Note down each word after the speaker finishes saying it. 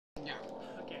Yeah.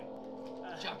 Okay.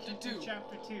 Chapter 2.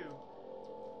 Chapter 2.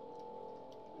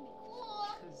 Cool.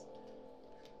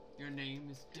 Your name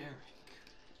is Derek,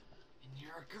 and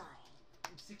you're a girl.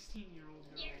 I'm 16-year-old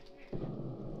girl. Yeah.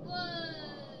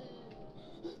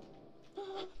 Whoa.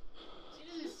 She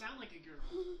doesn't sound like a girl.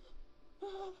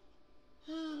 Oh,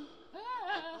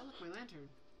 look, my lantern.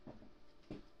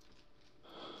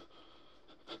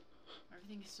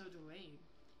 Everything is so delayed.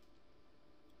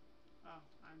 Oh,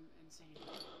 I'm insane.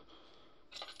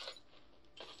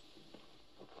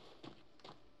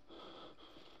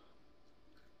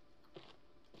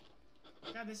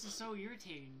 God, this is so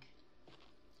irritating.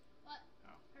 What?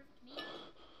 Oh. Perfect me.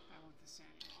 I want the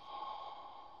sanity.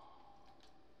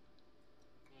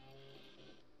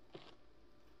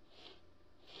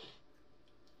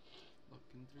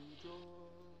 Looking through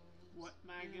drawers. What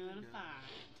am I gonna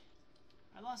find?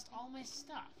 I lost all my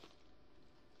stuff.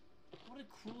 What a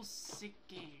cruel, sick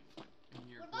game. And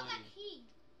you're What about bloody. that key?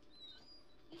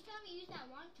 You saw me use that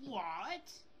one key. What?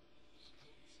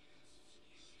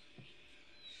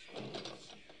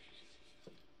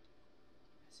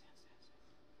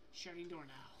 Shutting door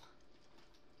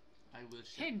now. I will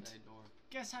shut Hint. that door.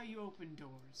 Guess how you open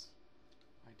doors.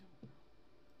 I don't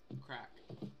know. Crack.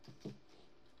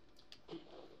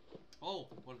 Oh,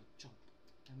 what a jump.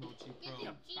 MLG Get Pro. the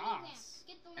Yeah, genie boss. lamp.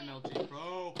 Get the lamp. MLG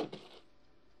Pro.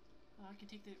 Oh, I can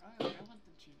take the. Oh, I want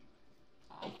the genie.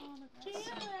 I want a That's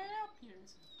so- lamp here.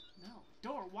 No.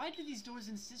 Door. Why do these doors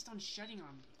insist on shutting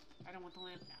on me? I don't want the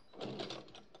lamp now.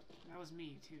 That was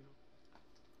me too.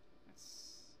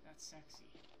 That's sexy.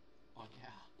 Oh yeah.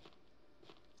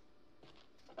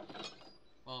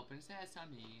 Open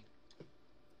sesame.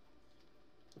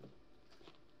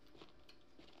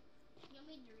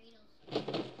 Yummy Doritos.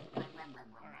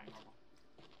 Alright.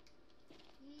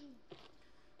 Mm.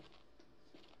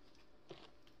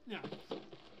 No.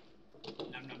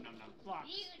 Nom nom nom nom. Block.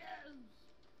 Doritos.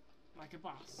 Like a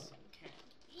boss. Okay.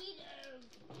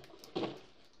 Doritos.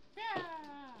 Yeah.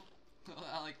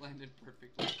 Alec landed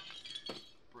perfectly.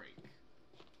 Break.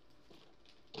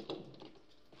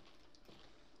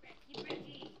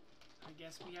 Brecky. I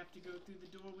guess we have to go through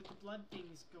the door with the blood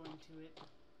things going to it.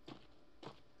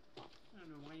 I don't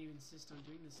know why you insist on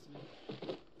doing this to me.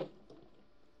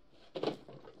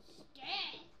 Stick.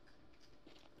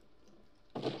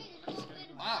 Hey, there's a little bit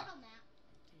of Wow. blood on that.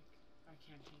 I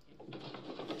can't take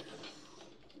it.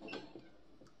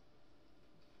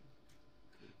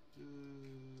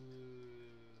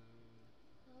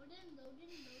 Loading,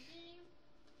 loading, loading.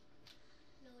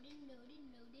 Loading, loading,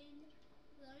 loading.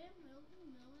 Loading, loading,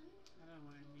 loading. I don't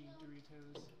want any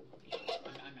Doritos.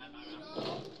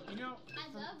 Doritos. You know, I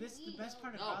love the best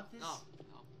part No, about this, no,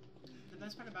 no. the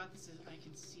best part about this is I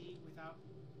can see without.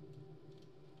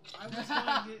 I was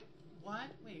going to. What?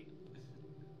 Wait.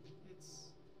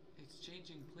 It's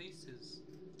changing places.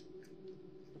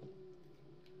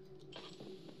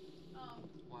 Oh.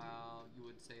 Wow, you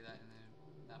would say that and then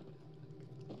that would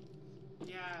happen.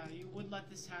 Yeah, you would let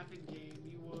this happen, game.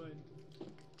 You would.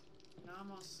 Now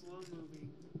I'm all slow moving.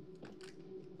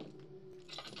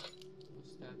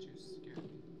 Those statues scare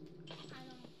me. I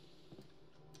don't.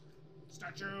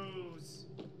 Statues!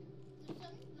 There's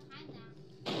something behind that.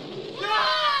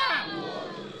 Ah!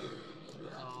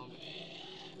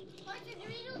 What's the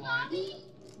Dorito What? zombie?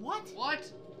 What? What?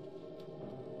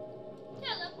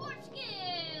 Teleport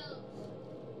skills.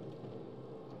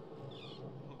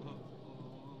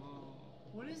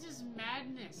 What is this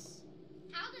madness?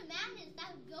 How the madness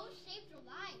that ghost saved your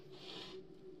life?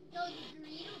 No, the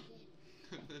Dorito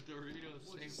did. The Doritos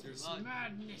What is saved their this life.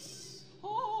 madness?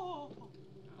 Oh.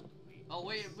 Oh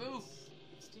wait, it moved.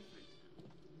 It's different.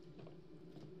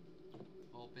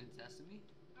 Open sesame.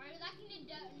 Alright, that can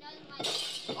do another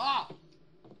life. Ah!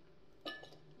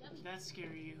 Yep. Did that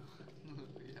scare you?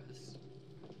 Yes.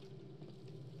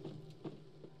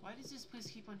 Why does this place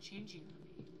keep on changing on me?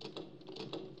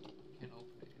 Can't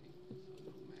open it anymore,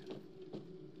 so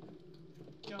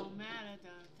it don't matter.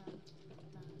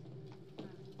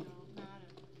 Don't matter.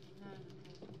 Don't matter.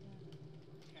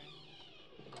 Okay.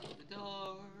 The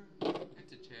door.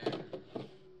 It's a chair.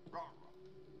 Rawr,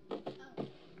 Oh,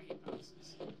 I hate boxes.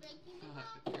 breaking the rawr.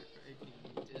 box. You're making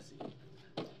me dizzy.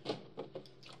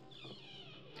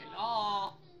 And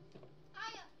all.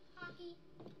 Hiya, hockey.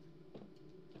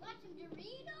 Want some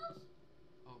Doritos?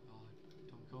 Oh god.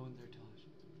 Don't go in there, Tosh.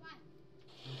 Why?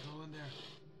 Don't go in there.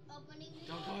 Opening the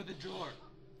Don't door. go in the drawer.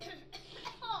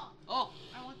 Oh, Oh!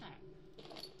 I want that.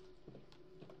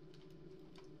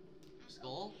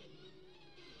 Skull?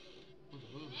 Ooh.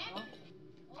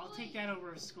 Well, I'll take that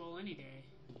over a skull any day.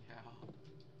 Yeah.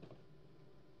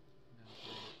 No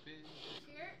open.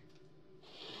 Shirt.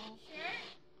 Oh. Shirt.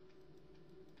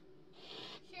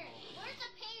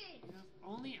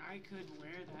 could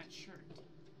wear that shirt.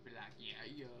 Be like,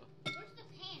 yeah. Where's the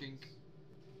pants? Pink.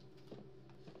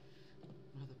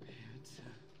 What are the pants?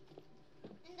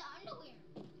 And the underwear.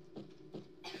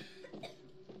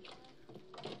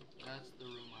 That's the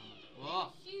room I'm.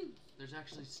 Whoa! Shoes. There's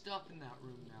actually stuff in that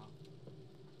room now.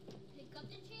 Pick up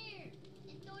the chair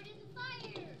and throw it in the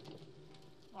fire.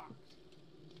 Locked.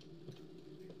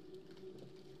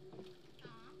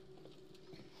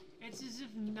 It's as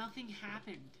if nothing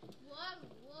happened. What?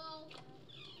 Whoa.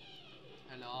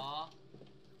 Hello?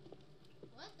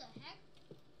 What the heck?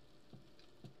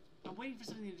 I'm waiting for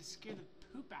something to scare the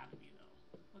poop out of me, though.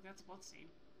 Look, that's a bloodstain.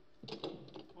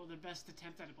 Well, the best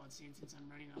attempt at a bloodstain since I'm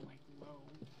running on, like, low.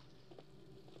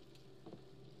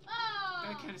 Oh!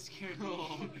 That kind of scared me.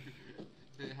 Oh.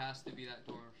 It has to be that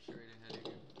door straight ahead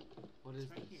of you. What is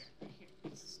It's right this? here. Right here.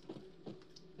 It's the store.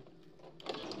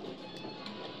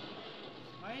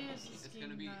 Why is this It's game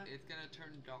gonna be. not... It's gonna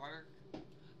turn dark,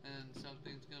 and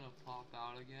something's gonna pop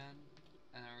out again,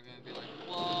 and then we're gonna be like,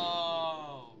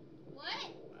 whoa!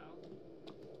 What? Well,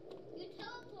 You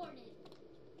teleported.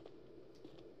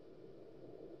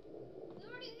 You're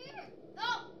already here.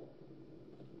 Oh!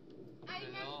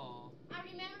 Hello. I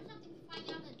remember something flying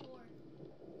out the door.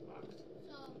 locked.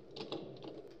 So,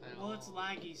 Hello. Well, it's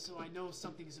laggy, so I know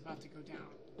something's about to go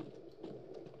down.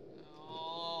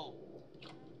 No.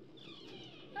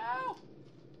 No.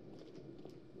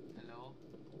 Hello.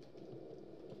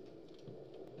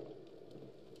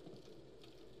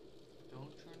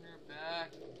 Don't turn your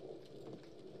back.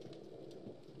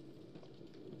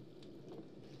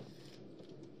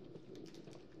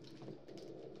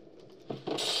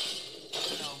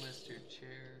 Hello, Mr.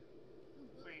 Chair.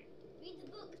 Wait, read the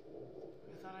book.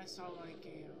 I thought I saw, like,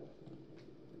 a,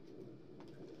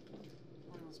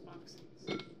 one of those box things.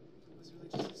 Was it really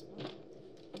just this book?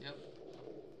 Yep.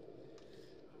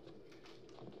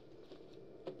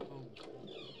 Boom.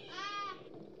 Ah!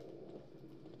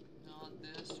 Not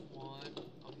this one.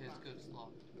 Okay, it's good. It's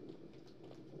locked.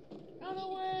 Out of the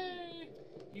way!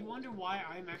 You wonder why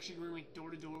I'm actually going, like,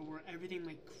 door to door where everything,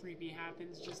 like, creepy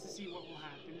happens just to see what will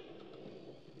happen.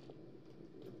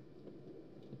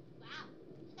 Wow.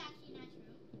 This is actually a nice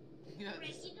room. Yes.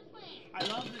 Breaking the plan. I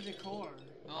love the decor.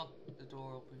 Oh, the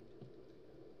door opened.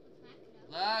 Let's knock it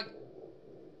out. Lag!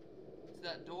 It's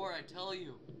that door, I tell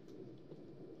you.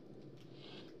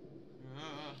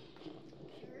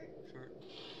 Shirt. Shirt.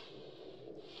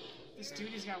 This dude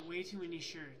has got way too many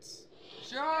shirts.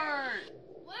 Shirt!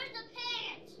 Where's the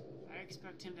pants? I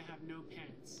expect him to have no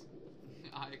pants.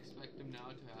 I expect him now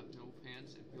to have no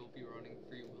pants if he'll be running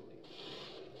Free Willy.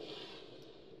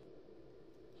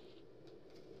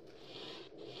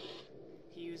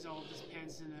 He used all of his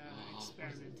pants in an Oh,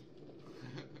 experiment.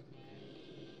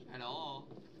 Hello?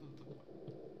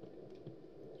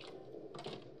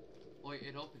 Wait,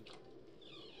 it opened.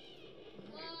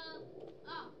 Whoa.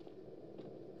 Oh.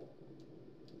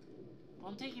 Well,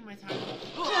 I'm taking my time.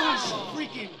 Oh! Gosh,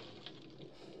 freaking!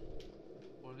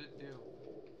 What did it do?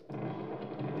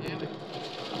 Damn it.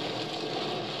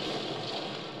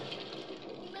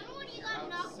 Remember when you You're got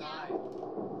knocked outside. out?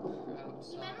 You're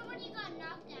outside. Remember when you got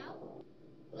knocked out?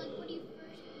 Like when you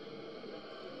first.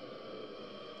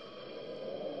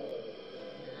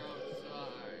 You're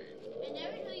outside. I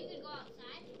never knew you could go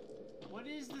outside. What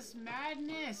is this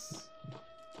madness?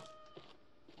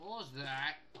 What was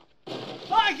that?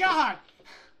 My God!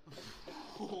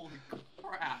 Holy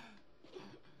crap.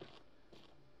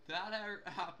 That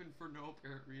happened for no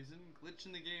apparent reason. Glitch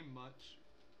in the game much.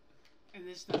 And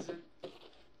this doesn't.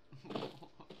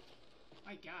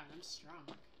 My God, I'm strong.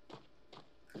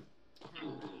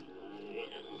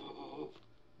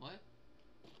 What?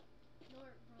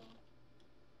 Snort, bro.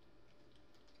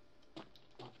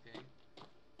 Okay.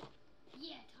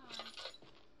 Yeah, Tom.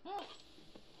 Oh.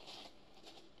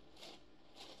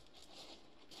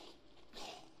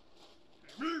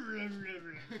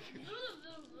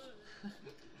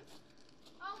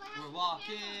 Oh, what happened We're to walking.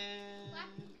 the camera? What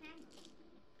happened to the camera?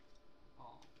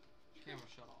 Oh, camera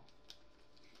shut off.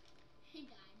 He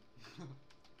died.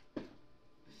 It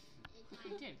I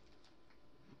died. did.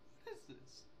 What is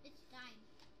this? It's dying.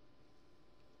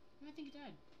 I think it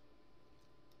died.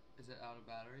 Is it out of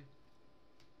battery?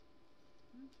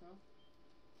 Well,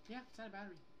 yeah, it's out of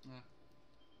battery. Yeah.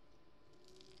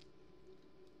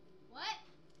 What?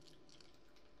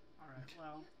 Alright,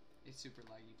 well. It's super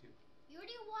laggy too. You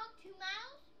already walked 2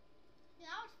 miles?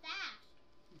 That was fast.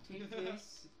 Take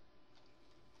this.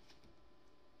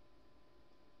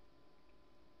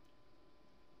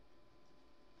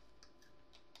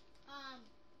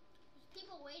 There's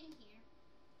people waiting here.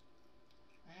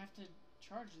 I have to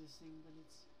charge this thing, but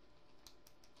it's.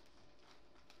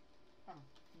 Oh.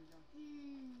 Here we go.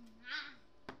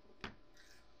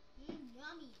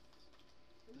 Yummy.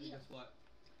 Hey, guess what?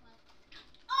 What?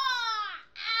 Oh!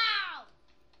 Ow!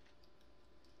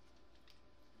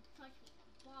 Touch me.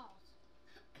 Balls.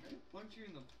 Punch you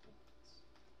in the balls.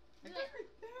 I No. got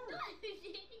right there.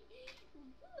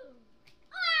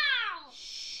 Ow!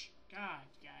 Shh. God,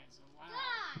 guys, wow.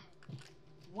 God!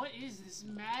 What is this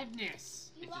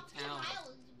madness? You It's a walked 2 town.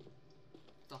 miles.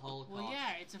 The Holocaust. Well,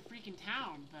 yeah, it's a freaking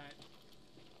town, but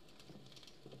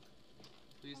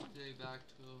Please stay back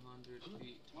 200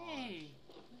 feet tall. hey,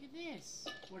 look at this.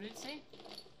 What did it say?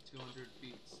 200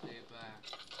 feet, stay back.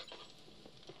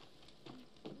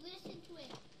 Listen to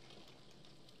it.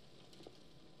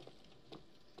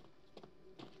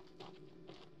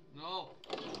 No!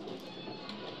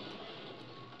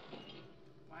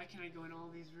 Why can I go in all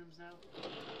these rooms now?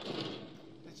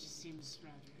 That just seems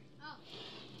rather. Oh.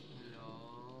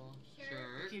 Hello? Shirt.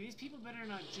 Shirt? Okay, these people better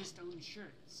not just own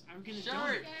shirts. I'm gonna Shirt!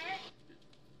 donate.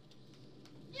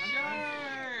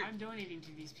 Shirt! I'm donating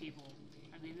to these people.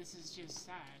 I mean, this is just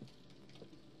sad.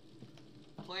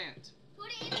 Plant. Put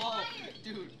it in the Whoa! fire.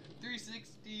 Dude,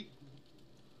 360.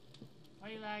 Why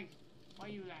you lag? Why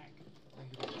you lag? I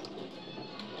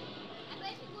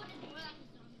bet if you go to the door like a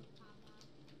zombie will pop up.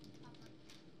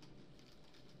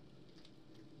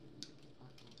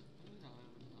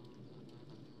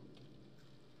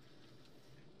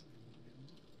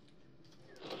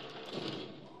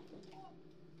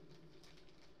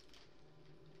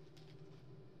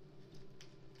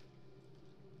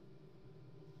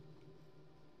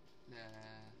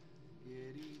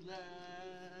 Laggity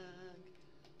lag,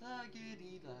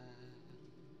 laggity lag.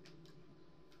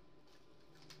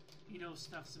 You know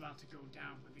stuff's about to go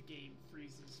down when the game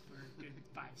freezes for a good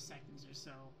 5 seconds or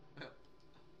so.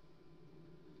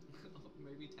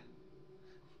 Maybe 10.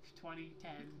 20,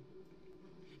 10,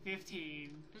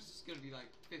 15. There's just gonna be like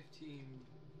 15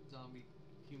 zombie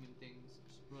human things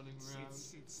just running around.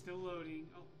 It's still loading.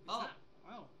 Oh. It's Oh. not.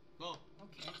 Oh. Oh,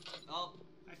 Okay. oh,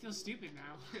 I feel stupid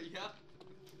now. yep.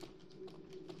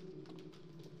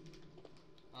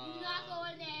 Do not go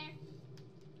in there.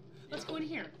 Let's go in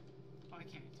here. Oh, I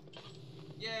can't.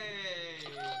 Yay!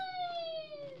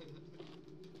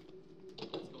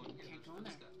 Let's go in here. Can't There's go in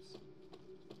there. footsteps.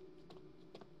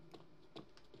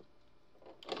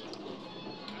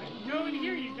 I can go in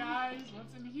here, you guys.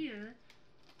 What's in here?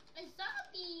 A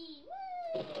zombie.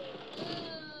 Woo!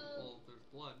 Well, there's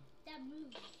blood. That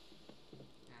moves.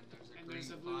 And there's a And green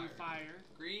there's a blue fire. fire.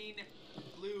 Green,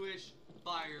 bluish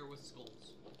fire with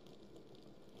skulls.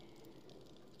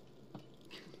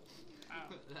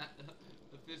 Wow.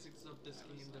 The physics of this That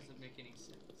was game like- doesn't make any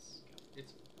sense.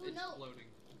 It's Oh, no. floating.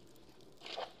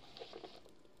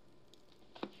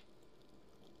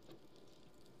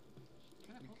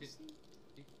 Can I You pull could- this thing?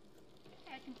 you-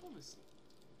 Yeah, I can pull this thing.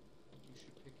 You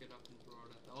should pick it up and throw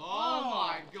it at the. Oh. Oh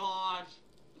my gosh!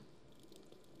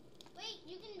 Wait,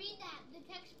 you can read that. The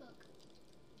textbook.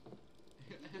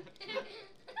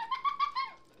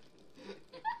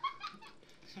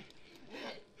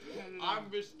 No, no, no. I'm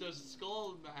Mr.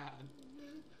 Skull Man.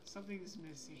 Something's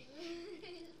missing.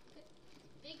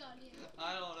 Big on him.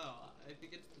 I don't know. I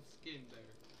think it's the skin there.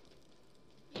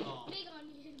 Oh. Big on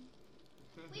him.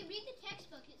 Wait, read the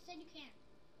textbook. It said you can't.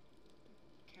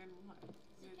 Can what?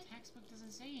 The textbook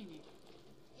doesn't say anything.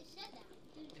 It said that.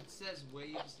 It says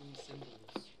waves and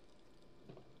symbols.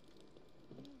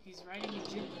 He's writing a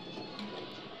gibberish.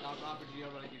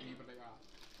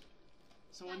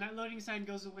 So when that loading sign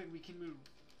goes away, we can move.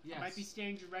 Yes. I might be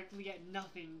staring directly at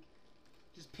nothing,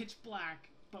 just pitch black,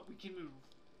 but we can move.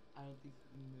 I don't think we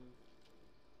can move.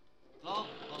 Oh!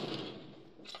 Oh! Oh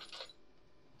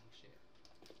shit.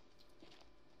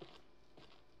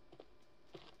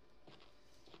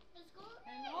 Let's go in.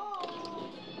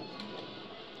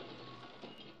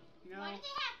 You know, Why do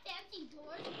they have fancy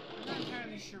doors? I'm not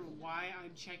entirely sure why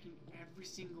I'm checking every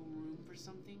single room for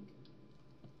something.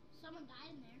 Someone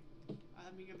died in there. I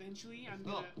mean, eventually I'm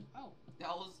gonna. Oh,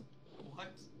 That was.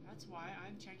 What? that's why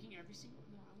I'm checking every single.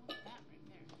 No, I want that right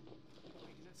there.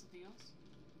 Wait, is that something else?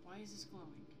 Why is this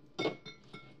glowing?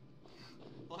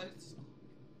 What?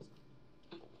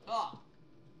 Ah!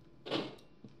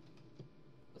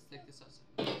 Let's take this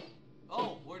outside.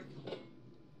 Oh, where'd it go?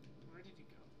 Where did it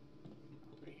go? Oh,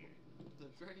 right here.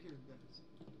 That's right here, guys.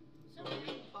 Someone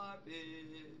Sorry, pop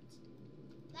it.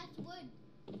 That's wood.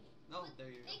 No, there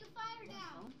you go. Take a fire My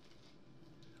down. phone?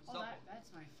 Oh, Stop.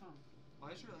 that's my phone. Why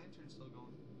is your lantern still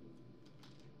going?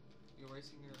 You're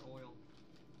wasting your oil.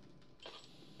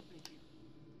 Thank you.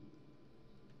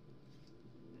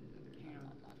 Hang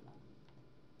on.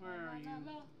 Where are you,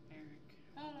 Eric?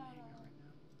 I don't wanna hang out right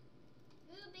now.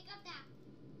 Ooh, pick up that.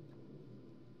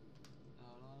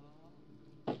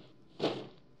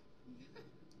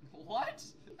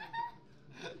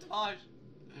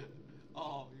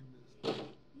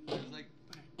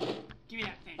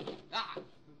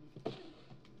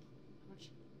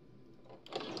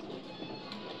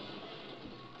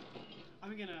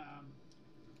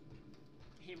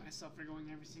 myself for going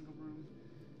every single room.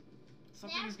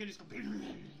 Something is gonna just go. They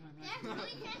have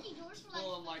really fancy doors for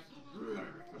Well, I'm like,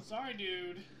 Sorry,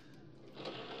 dude.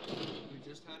 we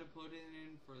just had to put it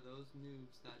in for those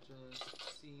noobs that just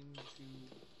seem to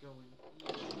go in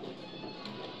here.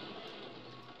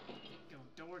 Go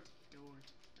door to door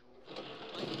to door.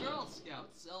 Like Girl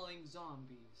Scouts selling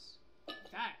zombies.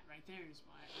 That right there is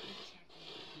why I'm checking.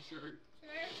 Shirt,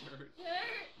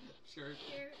 Shirt.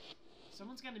 shirt.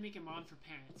 Someone's got to make a mod for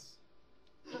pants.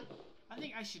 I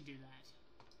think I should do that.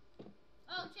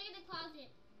 Oh, check the closet.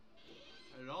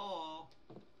 Hello.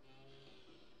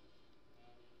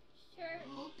 Shirt.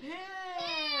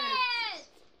 Pants!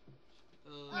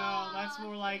 No, that's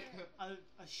more like shirt.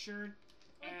 a shirt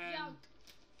Or junk.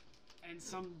 and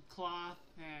some cloth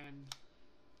and.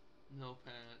 No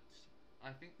pants.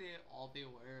 I think all they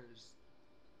wear is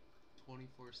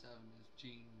 24/7 is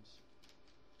jeans.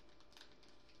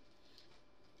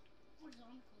 Or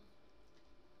zombie clothes.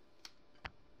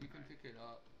 You can pick it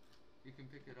up. You can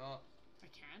pick it up. I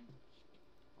can?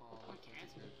 Oh, I can't.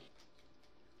 that's good.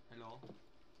 Hello?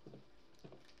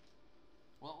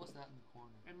 What was that in the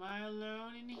corner? Am I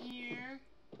alone in here?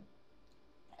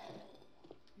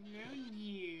 Alone in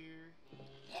here.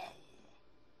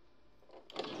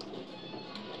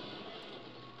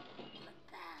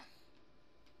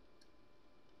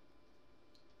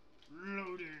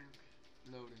 Loading.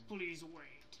 Loading. Please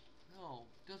wait. No,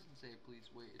 it doesn't say please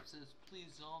wait. It says please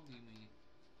zombie me.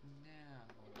 Now.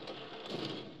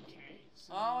 Okay,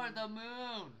 so. Oh, the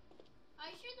moon! Are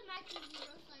you sure the mic is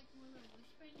looks like when we're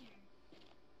whispering here?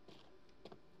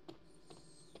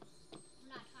 We're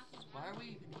not talking Why loud. are we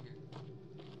even here?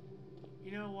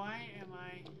 You know, why am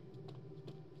I.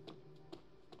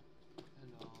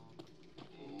 Hello.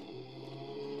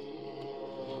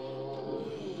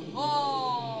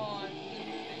 Oh!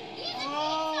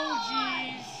 Oh,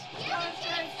 jeez! He has a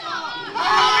chainsaw!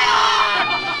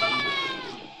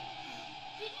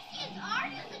 Did you see his arm?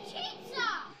 He has a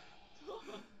chainsaw!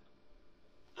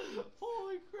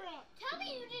 Holy crap! Tell me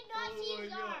you did not see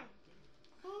his arm.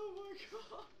 Oh my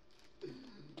god!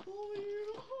 Oh my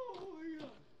god!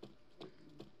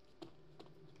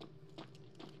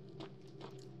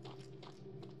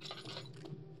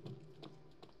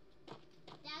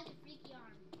 That's a freaky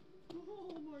arm.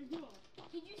 Oh my god!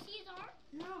 Did you see his arm?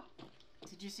 Yeah!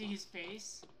 Did you see his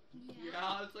face?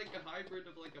 Yeah, it's like a hybrid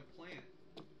of like a plant.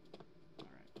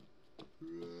 Alright.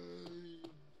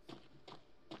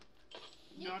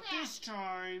 New Not plan. this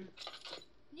time!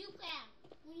 New plan.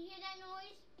 When you hear that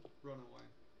noise, Run away.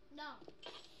 no.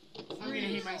 I'm gonna hate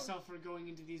Noodles. myself for going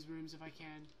into these rooms if I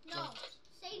can. No.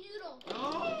 Say noodle.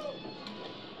 No!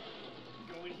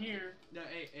 Go in here. No,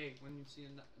 hey, when you see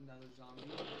another zombie,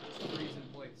 just freeze in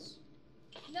place.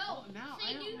 No. Well, now Say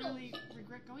I don't noodle. really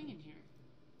regret going in here.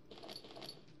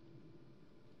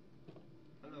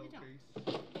 Hello, You don't. Case.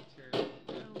 Chair. I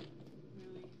don't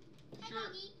really. Hi,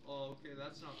 Shirt. doggy. Oh, okay,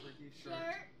 that's not freaky. Shirt.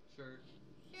 Shirt. Shirt.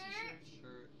 Shirt.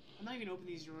 Shirt. I'm not even gonna open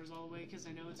these drawers all the way because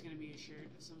I know it's gonna be a shirt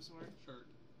of some sort. Shirt.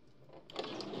 And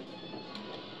the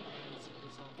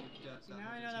zombie death. So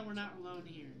now I know that we're not alone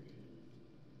here.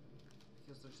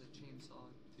 Because there's a chainsaw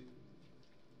dude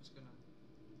who's gonna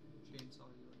chainsaw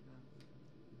you right now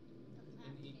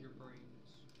and eat your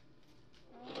brains.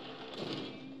 All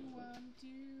you want to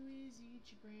do is eat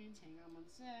your brains. Hang on one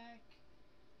sec.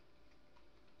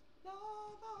 La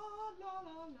la la la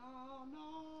la la.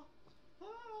 La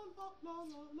la la la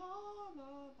la la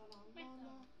la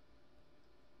la.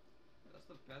 That's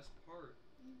the best part.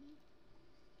 Mm-hmm.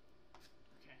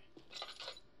 Okay.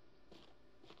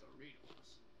 Doritos.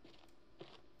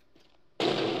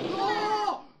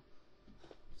 Oh!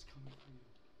 It's coming for you.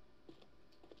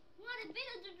 Want a bit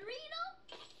of the Dorito?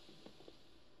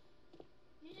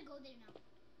 You need to go there now.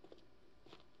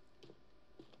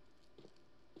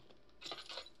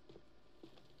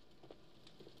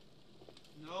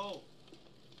 No.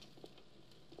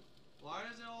 Why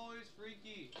is it always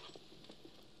freaky?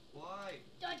 Why?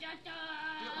 Da, da,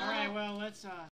 da. All right. Well, let's